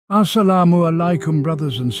Assalamu alaikum,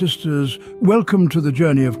 brothers and sisters. Welcome to the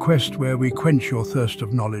journey of quest where we quench your thirst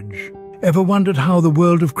of knowledge. Ever wondered how the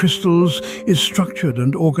world of crystals is structured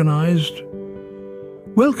and organized?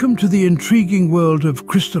 Welcome to the intriguing world of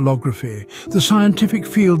crystallography, the scientific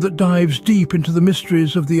field that dives deep into the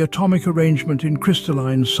mysteries of the atomic arrangement in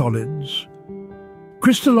crystalline solids.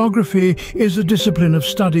 Crystallography is a discipline of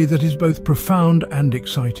study that is both profound and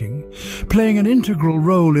exciting, playing an integral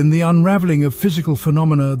role in the unraveling of physical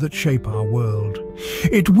phenomena that shape our world.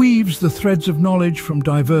 It weaves the threads of knowledge from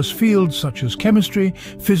diverse fields such as chemistry,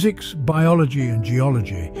 physics, biology and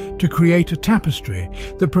geology to create a tapestry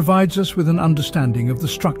that provides us with an understanding of the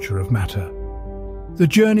structure of matter. The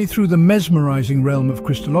journey through the mesmerizing realm of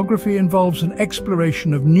crystallography involves an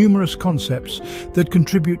exploration of numerous concepts that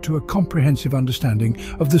contribute to a comprehensive understanding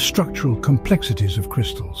of the structural complexities of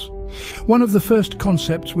crystals. One of the first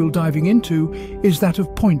concepts we're diving into is that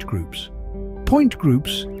of point groups. Point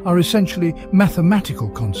groups are essentially mathematical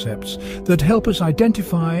concepts that help us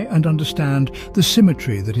identify and understand the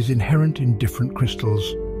symmetry that is inherent in different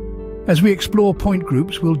crystals. As we explore point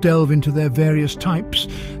groups, we'll delve into their various types,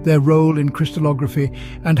 their role in crystallography,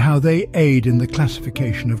 and how they aid in the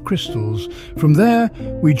classification of crystals. From there,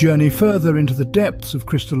 we journey further into the depths of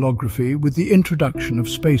crystallography with the introduction of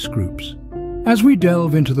space groups. As we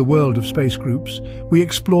delve into the world of space groups, we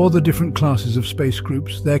explore the different classes of space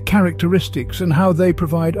groups, their characteristics, and how they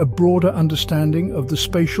provide a broader understanding of the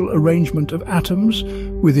spatial arrangement of atoms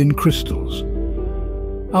within crystals.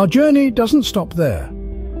 Our journey doesn't stop there.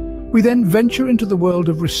 We then venture into the world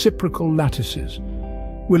of reciprocal lattices.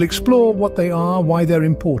 We'll explore what they are, why they're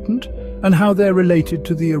important, and how they're related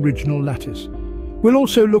to the original lattice. We'll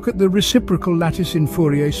also look at the reciprocal lattice in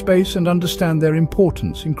Fourier space and understand their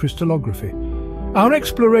importance in crystallography. Our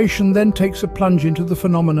exploration then takes a plunge into the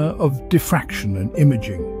phenomena of diffraction and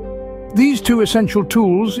imaging. These two essential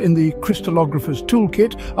tools in the crystallographer's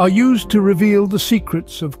toolkit are used to reveal the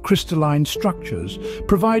secrets of crystalline structures,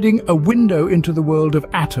 providing a window into the world of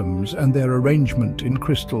atoms and their arrangement in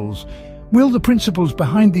crystals. Will the principles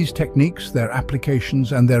behind these techniques, their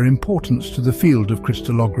applications and their importance to the field of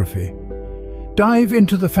crystallography? Dive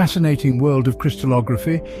into the fascinating world of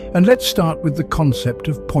crystallography, and let's start with the concept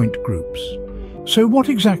of point groups. So what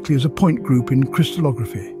exactly is a point group in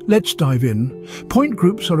crystallography? Let's dive in. Point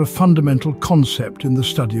groups are a fundamental concept in the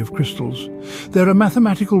study of crystals. They're a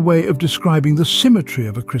mathematical way of describing the symmetry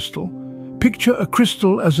of a crystal. Picture a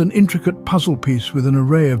crystal as an intricate puzzle piece with an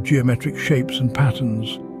array of geometric shapes and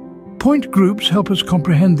patterns. Point groups help us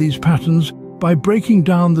comprehend these patterns by breaking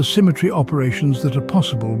down the symmetry operations that are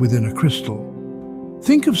possible within a crystal.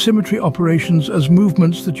 Think of symmetry operations as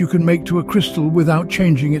movements that you can make to a crystal without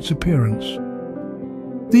changing its appearance.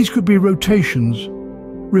 These could be rotations,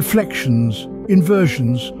 reflections,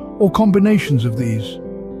 inversions, or combinations of these.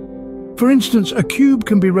 For instance, a cube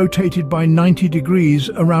can be rotated by 90 degrees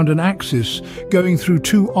around an axis, going through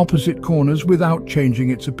two opposite corners without changing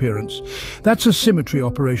its appearance. That's a symmetry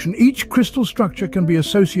operation. Each crystal structure can be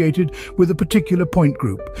associated with a particular point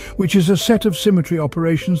group, which is a set of symmetry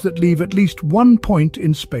operations that leave at least one point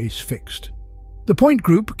in space fixed. The point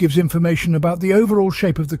group gives information about the overall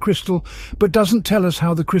shape of the crystal, but doesn't tell us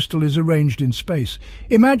how the crystal is arranged in space.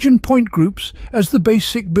 Imagine point groups as the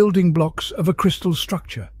basic building blocks of a crystal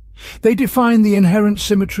structure. They define the inherent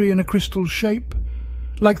symmetry in a crystal's shape,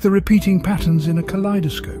 like the repeating patterns in a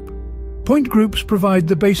kaleidoscope. Point groups provide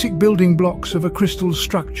the basic building blocks of a crystal's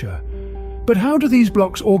structure. But how do these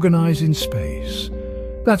blocks organize in space?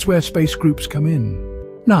 That's where space groups come in.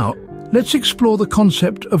 Now, let's explore the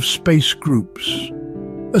concept of space groups.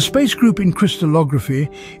 A space group in crystallography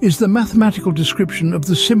is the mathematical description of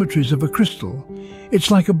the symmetries of a crystal.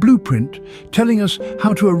 It's like a blueprint, telling us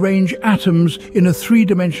how to arrange atoms in a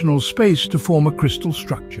three-dimensional space to form a crystal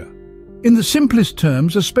structure. In the simplest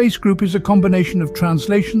terms, a space group is a combination of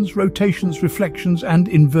translations, rotations, reflections, and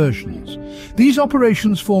inversions. These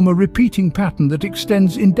operations form a repeating pattern that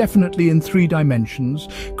extends indefinitely in 3 dimensions,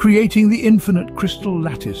 creating the infinite crystal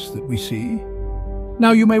lattice that we see.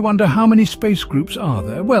 Now you may wonder, how many space groups are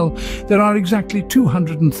there? Well, there are exactly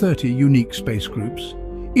 230 unique space groups.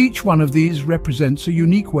 Each one of these represents a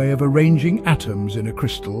unique way of arranging atoms in a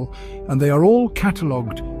crystal, and they are all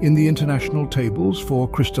catalogued in the international tables for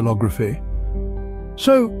crystallography.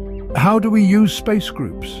 So, how do we use space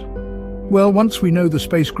groups? Well, once we know the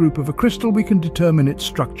space group of a crystal, we can determine its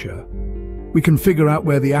structure. We can figure out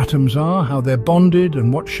where the atoms are, how they're bonded,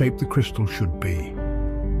 and what shape the crystal should be.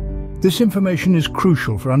 This information is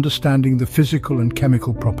crucial for understanding the physical and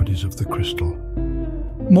chemical properties of the crystal.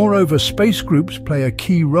 Moreover, space groups play a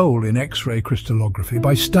key role in X-ray crystallography.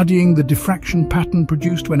 By studying the diffraction pattern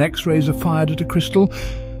produced when X-rays are fired at a crystal,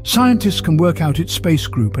 Scientists can work out its space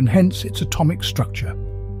group and hence its atomic structure.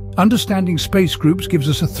 Understanding space groups gives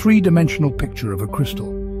us a three-dimensional picture of a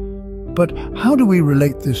crystal. But how do we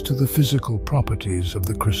relate this to the physical properties of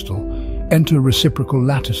the crystal? Enter reciprocal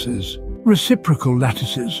lattices. Reciprocal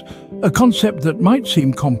lattices, a concept that might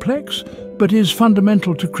seem complex, but is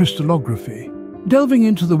fundamental to crystallography. Delving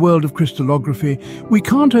into the world of crystallography, we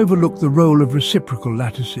can't overlook the role of reciprocal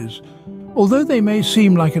lattices. Although they may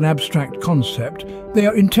seem like an abstract concept, they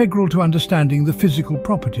are integral to understanding the physical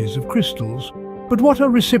properties of crystals. But what are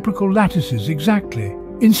reciprocal lattices exactly?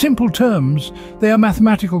 In simple terms, they are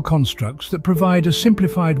mathematical constructs that provide a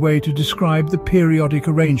simplified way to describe the periodic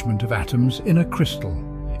arrangement of atoms in a crystal.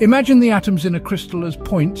 Imagine the atoms in a crystal as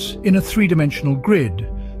points in a three-dimensional grid.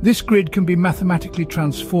 This grid can be mathematically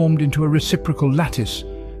transformed into a reciprocal lattice,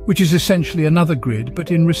 which is essentially another grid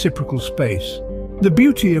but in reciprocal space. The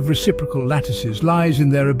beauty of reciprocal lattices lies in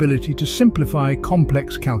their ability to simplify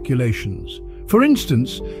complex calculations. For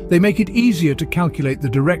instance, they make it easier to calculate the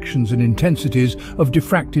directions and intensities of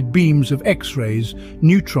diffracted beams of X-rays,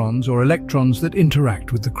 neutrons or electrons that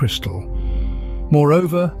interact with the crystal.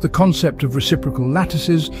 Moreover, the concept of reciprocal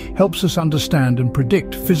lattices helps us understand and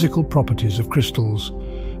predict physical properties of crystals.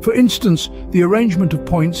 For instance, the arrangement of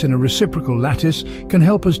points in a reciprocal lattice can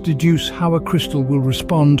help us deduce how a crystal will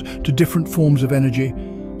respond to different forms of energy,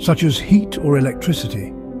 such as heat or electricity.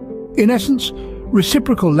 In essence,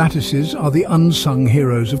 reciprocal lattices are the unsung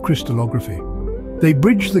heroes of crystallography. They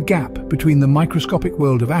bridge the gap between the microscopic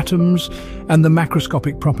world of atoms and the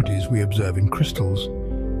macroscopic properties we observe in crystals.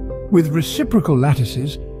 With reciprocal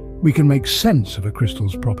lattices, we can make sense of a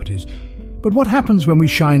crystal's properties. But what happens when we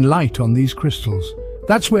shine light on these crystals?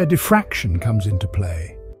 That's where diffraction comes into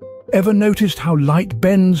play. Ever noticed how light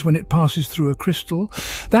bends when it passes through a crystal?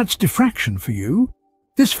 That's diffraction for you.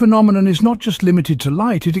 This phenomenon is not just limited to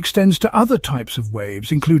light, it extends to other types of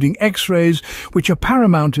waves, including X-rays, which are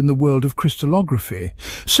paramount in the world of crystallography.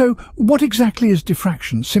 So, what exactly is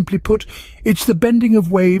diffraction? Simply put, it's the bending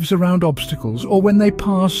of waves around obstacles, or when they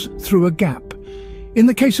pass through a gap. In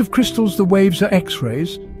the case of crystals, the waves are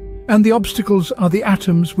X-rays, and the obstacles are the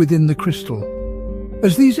atoms within the crystal.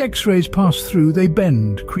 As these X-rays pass through, they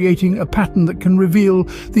bend, creating a pattern that can reveal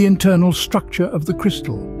the internal structure of the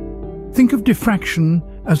crystal. Think of diffraction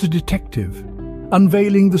as a detective,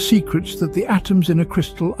 unveiling the secrets that the atoms in a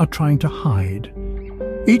crystal are trying to hide.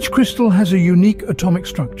 Each crystal has a unique atomic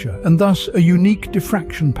structure and thus a unique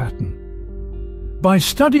diffraction pattern. By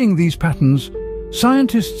studying these patterns,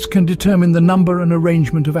 scientists can determine the number and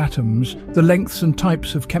arrangement of atoms, the lengths and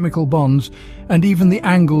types of chemical bonds, and even the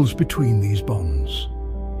angles between these bonds.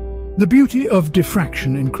 The beauty of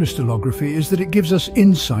diffraction in crystallography is that it gives us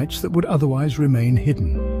insights that would otherwise remain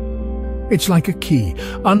hidden. It's like a key,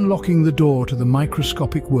 unlocking the door to the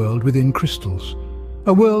microscopic world within crystals,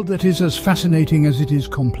 a world that is as fascinating as it is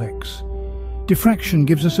complex. Diffraction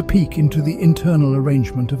gives us a peek into the internal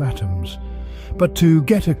arrangement of atoms. But to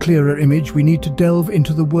get a clearer image, we need to delve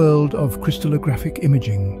into the world of crystallographic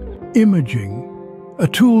imaging. Imaging, a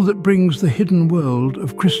tool that brings the hidden world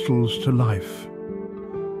of crystals to life.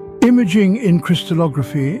 Imaging in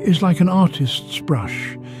crystallography is like an artist's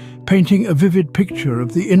brush, painting a vivid picture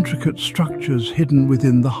of the intricate structures hidden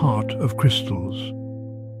within the heart of crystals.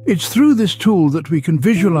 It's through this tool that we can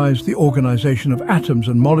visualize the organization of atoms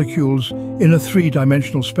and molecules in a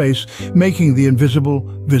three-dimensional space, making the invisible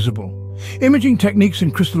visible. Imaging techniques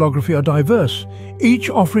in crystallography are diverse,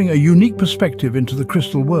 each offering a unique perspective into the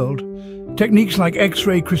crystal world. Techniques like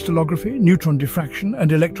X-ray crystallography, neutron diffraction,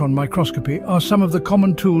 and electron microscopy are some of the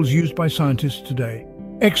common tools used by scientists today.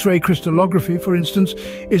 X-ray crystallography, for instance,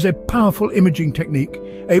 is a powerful imaging technique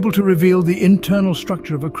able to reveal the internal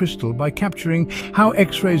structure of a crystal by capturing how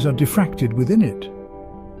X-rays are diffracted within it.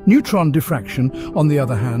 Neutron diffraction, on the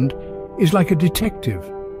other hand, is like a detective,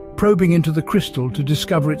 probing into the crystal to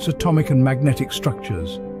discover its atomic and magnetic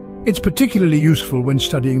structures. It's particularly useful when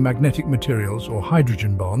studying magnetic materials or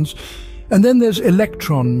hydrogen bonds. And then there's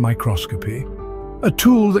electron microscopy, a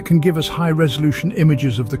tool that can give us high-resolution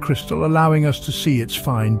images of the crystal, allowing us to see its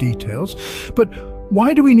fine details. But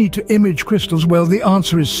why do we need to image crystals? Well, the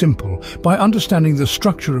answer is simple. By understanding the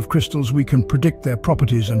structure of crystals, we can predict their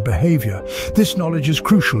properties and behavior. This knowledge is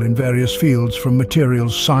crucial in various fields, from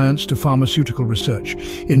materials science to pharmaceutical research.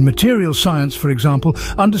 In materials science, for example,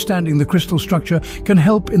 understanding the crystal structure can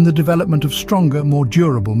help in the development of stronger, more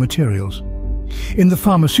durable materials. In the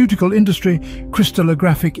pharmaceutical industry,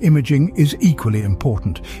 crystallographic imaging is equally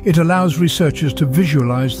important. It allows researchers to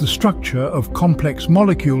visualize the structure of complex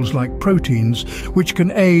molecules like proteins, which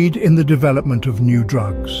can aid in the development of new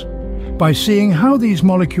drugs. By seeing how these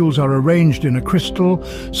molecules are arranged in a crystal,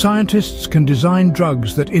 scientists can design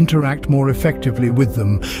drugs that interact more effectively with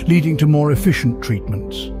them, leading to more efficient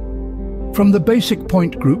treatments. From the basic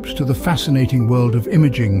point groups to the fascinating world of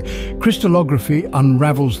imaging, crystallography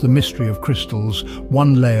unravels the mystery of crystals,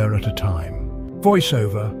 one layer at a time.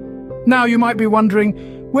 Voiceover. Now you might be wondering,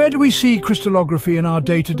 where do we see crystallography in our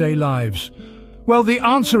day-to-day lives? Well, the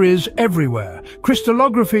answer is everywhere.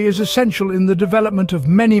 Crystallography is essential in the development of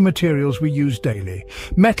many materials we use daily.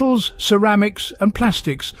 Metals, ceramics, and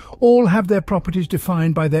plastics all have their properties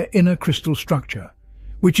defined by their inner crystal structure,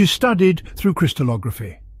 which is studied through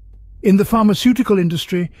crystallography. In the pharmaceutical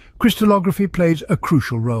industry, crystallography plays a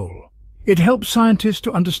crucial role. It helps scientists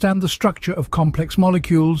to understand the structure of complex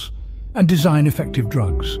molecules and design effective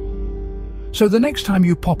drugs. So the next time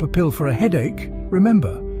you pop a pill for a headache,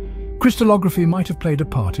 remember, crystallography might have played a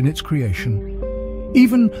part in its creation.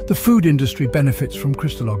 Even the food industry benefits from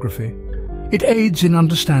crystallography. It aids in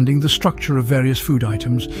understanding the structure of various food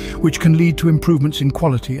items, which can lead to improvements in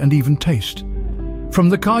quality and even taste. From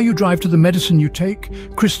the car you drive to the medicine you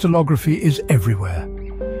take, crystallography is everywhere.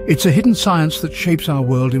 It's a hidden science that shapes our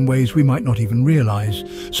world in ways we might not even realize.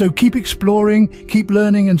 So keep exploring, keep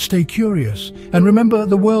learning, and stay curious. And remember,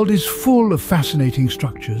 the world is full of fascinating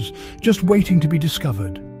structures, just waiting to be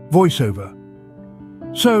discovered. Voiceover.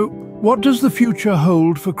 So, what does the future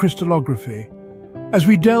hold for crystallography? As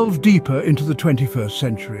we delve deeper into the 21st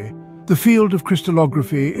century, the field of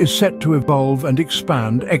crystallography is set to evolve and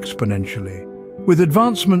expand exponentially. With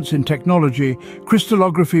advancements in technology,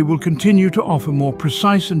 crystallography will continue to offer more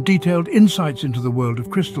precise and detailed insights into the world of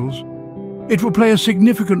crystals. It will play a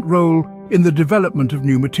significant role in the development of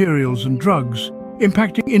new materials and drugs,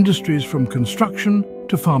 impacting industries from construction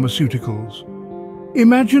to pharmaceuticals.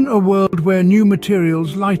 Imagine a world where new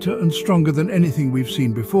materials, lighter and stronger than anything we've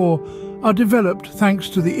seen before, are developed thanks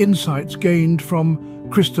to the insights gained from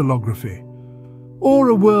crystallography. Or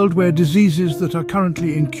a world where diseases that are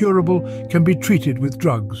currently incurable can be treated with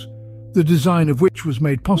drugs, the design of which was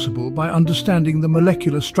made possible by understanding the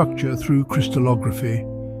molecular structure through crystallography.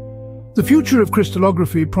 The future of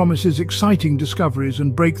crystallography promises exciting discoveries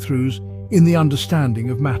and breakthroughs in the understanding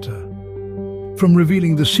of matter. From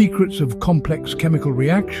revealing the secrets of complex chemical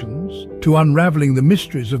reactions to unraveling the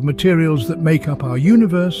mysteries of materials that make up our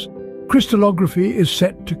universe, crystallography is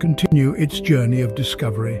set to continue its journey of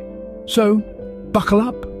discovery. So, buckle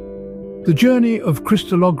up. The journey of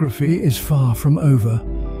crystallography is far from over.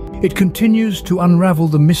 It continues to unravel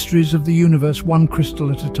the mysteries of the universe one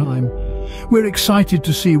crystal at a time. We're excited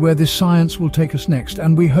to see where this science will take us next,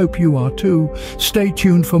 and we hope you are too. Stay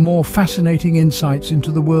tuned for more fascinating insights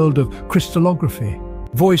into the world of crystallography.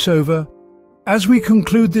 Voiceover. As we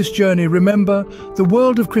conclude this journey, remember, the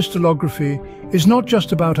world of crystallography is not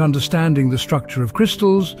just about understanding the structure of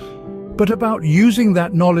crystals, but about using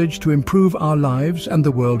that knowledge to improve our lives and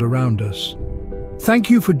the world around us.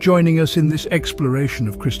 Thank you for joining us in this exploration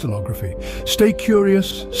of crystallography. Stay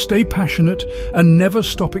curious, stay passionate, and never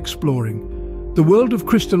stop exploring. The world of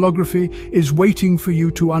crystallography is waiting for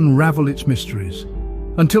you to unravel its mysteries.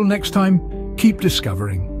 Until next time, keep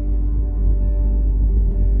discovering.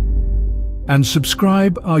 And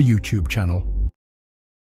subscribe our YouTube channel.